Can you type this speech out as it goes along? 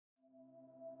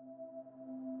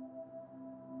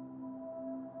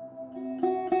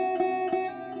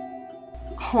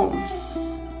home.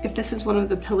 If this is one of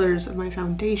the pillars of my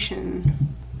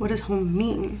foundation, what does home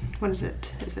mean? What is it?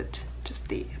 Is it just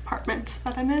the apartment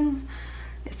that I'm in?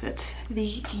 Is it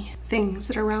the things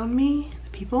that are around me?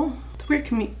 The people? It's a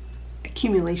weird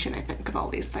accumulation, I think, of all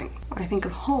these things. When I think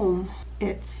of home,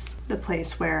 it's the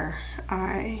place where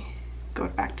I go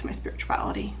back to my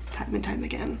spirituality time and time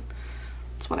again.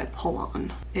 It's what I pull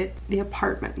on. It's the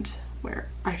apartment where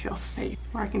I feel safe,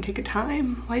 where I can take a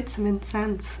time, light some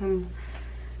incense, and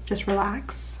just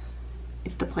relax.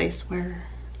 It's the place where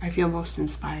I feel most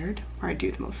inspired, where I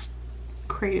do the most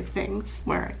creative things,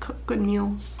 where I cook good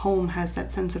meals. Home has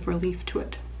that sense of relief to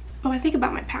it. But when I think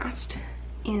about my past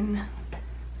in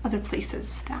other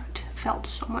places that felt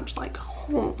so much like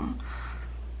home,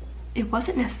 it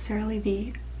wasn't necessarily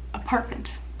the apartment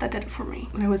that did it for me.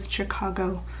 When I was in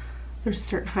Chicago, there's a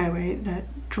certain highway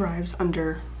that drives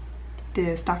under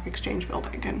the stock exchange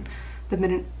building, and the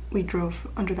minute we drove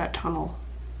under that tunnel,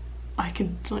 I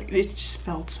could, like, it just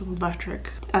felt so electric.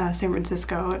 San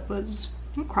Francisco, it was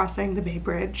crossing the Bay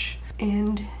Bridge,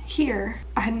 and here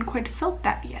I hadn't quite felt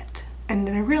that yet. And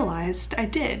then I realized I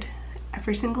did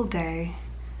every single day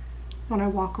when I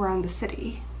walk around the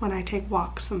city, when I take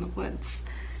walks in the woods.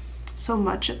 So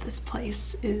much of this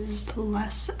place is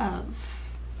less of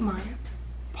my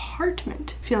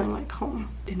apartment feeling like home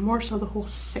and more so the whole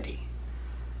city,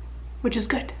 which is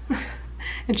good.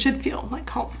 It should feel like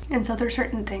home. And so there's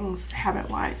certain things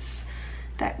habit-wise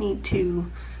that need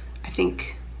to, I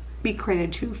think, be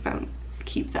created to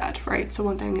keep that, right? So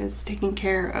one thing is taking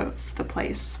care of the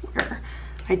place where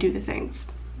I do the things,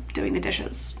 doing the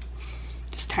dishes,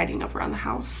 just tidying up around the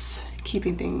house,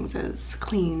 keeping things as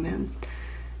clean and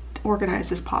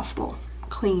organized as possible.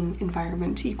 Clean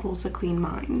environment equals a clean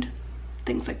mind,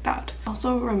 things like that.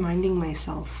 Also reminding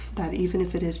myself that even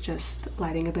if it is just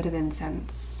lighting a bit of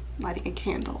incense, lighting a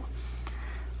candle,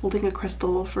 holding a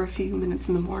crystal for a few minutes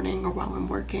in the morning or while I'm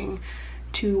working,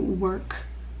 to work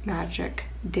magic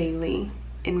daily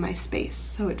in my space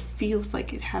so it feels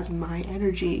like it has my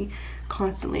energy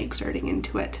constantly exerting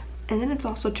into it. And then it's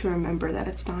also to remember that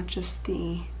it's not just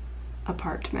the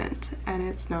apartment, and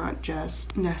it's not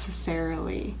just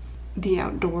necessarily the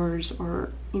outdoors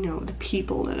or, you know, the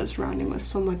people that are surrounding with.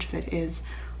 So much of it is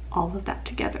all of that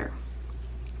together.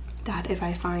 That if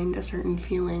I find a certain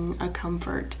feeling, a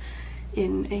comfort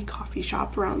in a coffee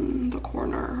shop around the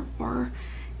corner, or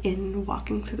in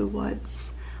walking through the woods,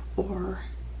 or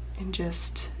in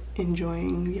just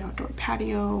enjoying the outdoor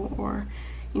patio, or,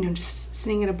 you know, just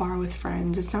sitting at a bar with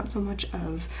friends, it's not so much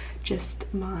of just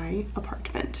my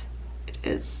apartment. It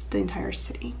is the entire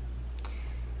city.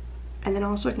 And then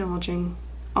also acknowledging,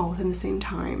 all within the same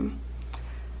time,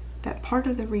 that part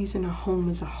of the reason a home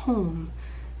is a home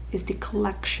is the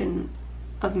collection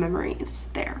of memories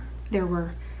there. There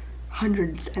were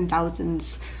hundreds and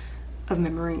thousands of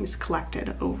memories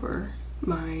collected over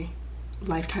my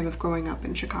lifetime of growing up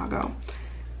in Chicago.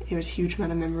 There was a huge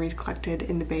amount of memories collected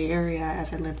in the Bay Area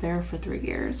as I lived there for 3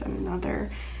 years, and another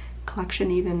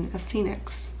collection even of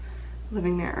Phoenix,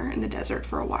 living there in the desert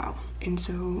for a while. And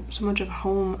so much of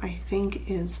home, I think,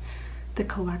 is the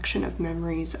collection of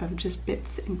memories of just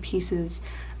bits and pieces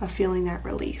of feeling that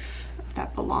relief, of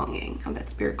that belonging, of that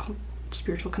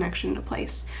spiritual connection to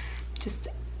place. Just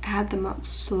add them up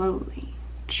slowly,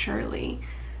 surely,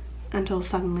 until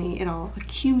suddenly it all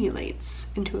accumulates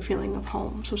into a feeling of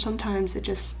home. So sometimes it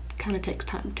just kind of takes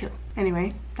time too.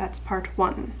 Anyway, that's part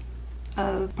 1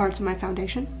 of parts of my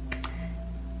foundation.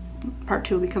 Part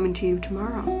 2 will be coming to you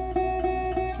tomorrow,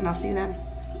 and I'll see you then.